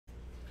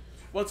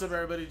What's up,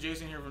 everybody?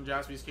 Jason here from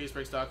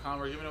JaspysCaseBreaks.com.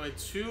 We're giving away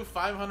two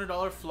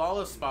 $500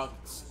 flawless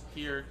spots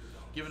here,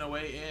 given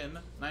away in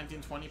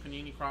 1920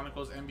 Panini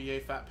Chronicles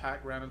NBA Fat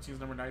Pack random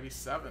teams number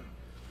 97.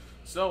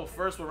 So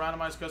first, we'll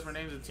randomize customer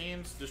names and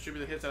teams,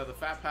 distribute the hits out of the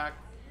Fat Pack.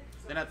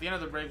 Then at the end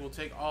of the break, we'll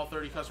take all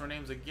 30 customer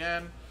names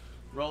again,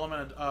 roll them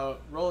in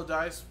roll a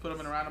dice, put them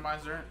in a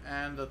randomizer,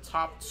 and the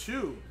top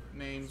two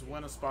names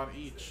win a spot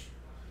each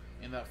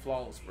in that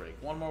flawless break.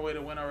 One more way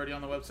to win already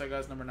on the website,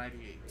 guys, number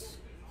 98.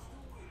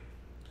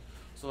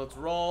 So let's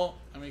roll,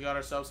 and we got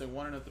ourselves a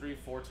 1 and a 3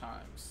 4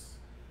 times.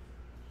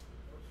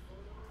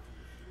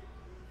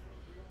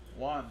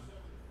 1,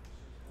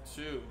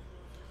 2,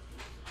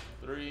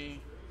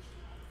 3,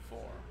 4.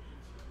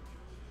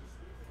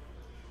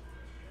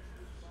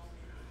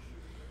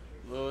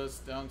 Lewis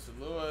down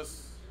to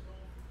Lewis.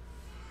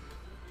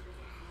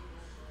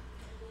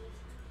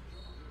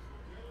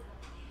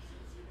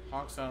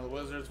 Hawks down to the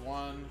Wizards.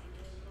 1,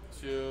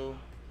 2,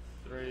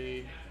 3,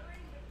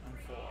 and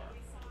 4.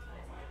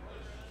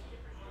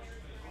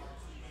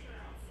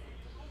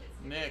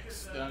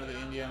 Knicks down to the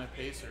Indiana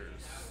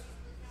Pacers.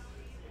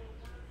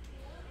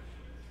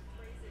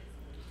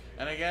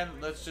 And again,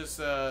 let's just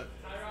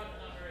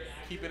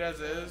keep it as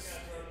is.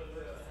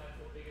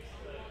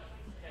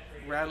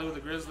 Radley with the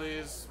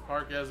Grizzlies,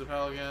 Parker has the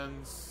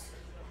Pelicans,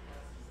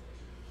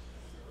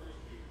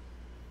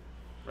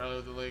 Bradley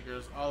with the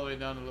Lakers, all the way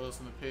down to Lewis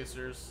and the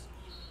Pacers.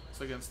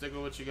 So again, stick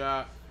with what you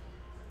got.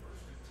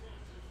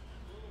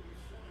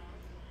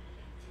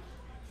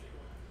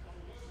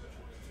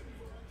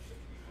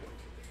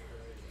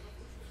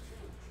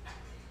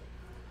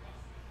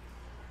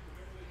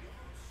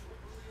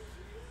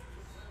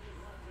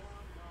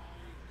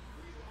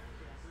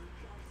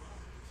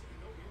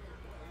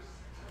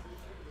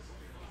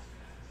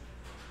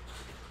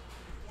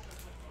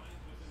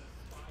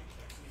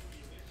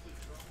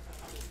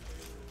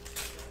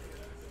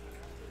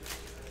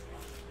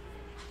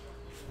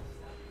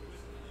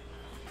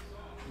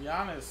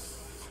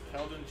 Giannis,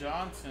 Keldon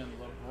Johnson,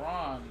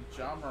 LeBron,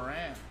 John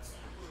Morant,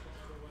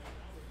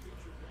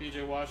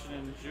 PJ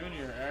Washington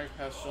Jr., Eric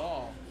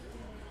Paschall,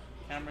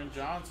 Cameron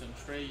Johnson,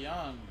 Trey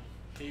Young,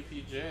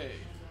 KPJ,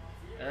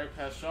 Eric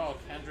Paschall,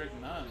 Kendrick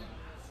Nunn,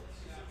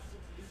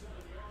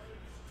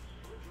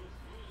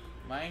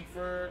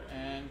 Langford,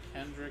 and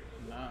Kendrick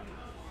Nunn.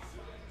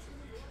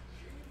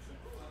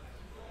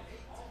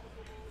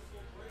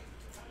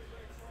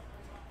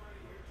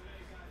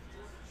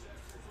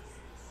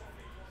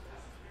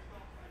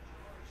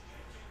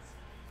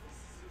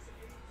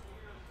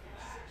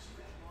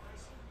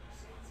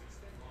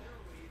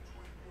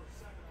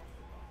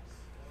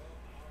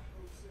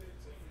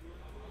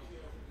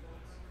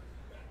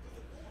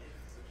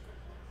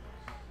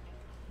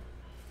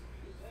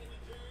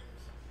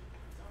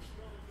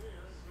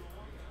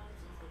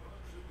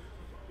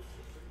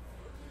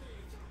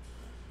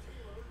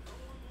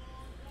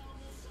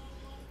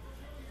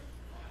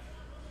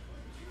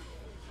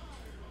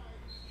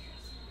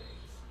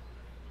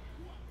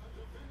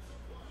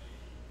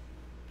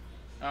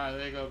 Alright,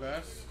 there you go,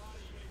 guys.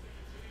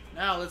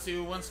 Now, let's see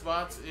who wins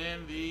spots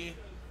in the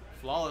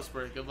flawless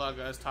break. Good luck,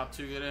 guys. Top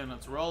two get in.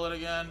 Let's roll it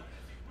again.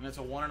 And it's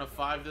a 1 and a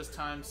 5 this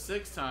time,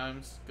 6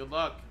 times. Good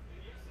luck.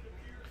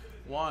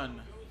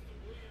 1,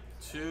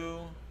 2,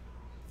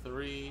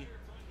 3,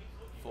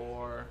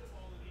 4,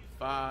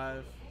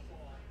 5,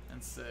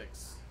 and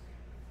 6.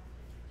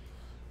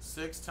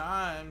 6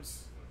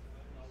 times.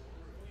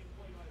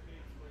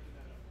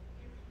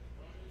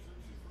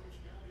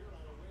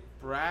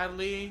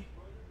 Bradley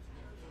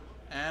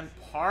and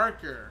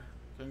Parker,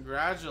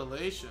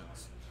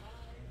 congratulations.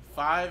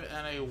 5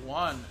 and a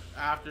 1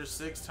 after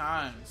 6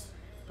 times.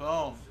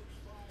 Boom.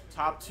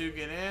 Top two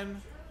get in.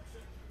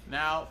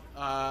 Now,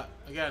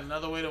 again,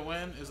 another way to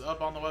win is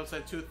up on the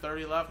website too.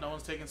 30 left. No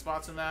one's taking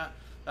spots in that.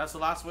 That's the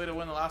last way to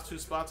win the last 2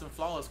 spots in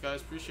flawless,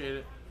 guys. Appreciate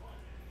it.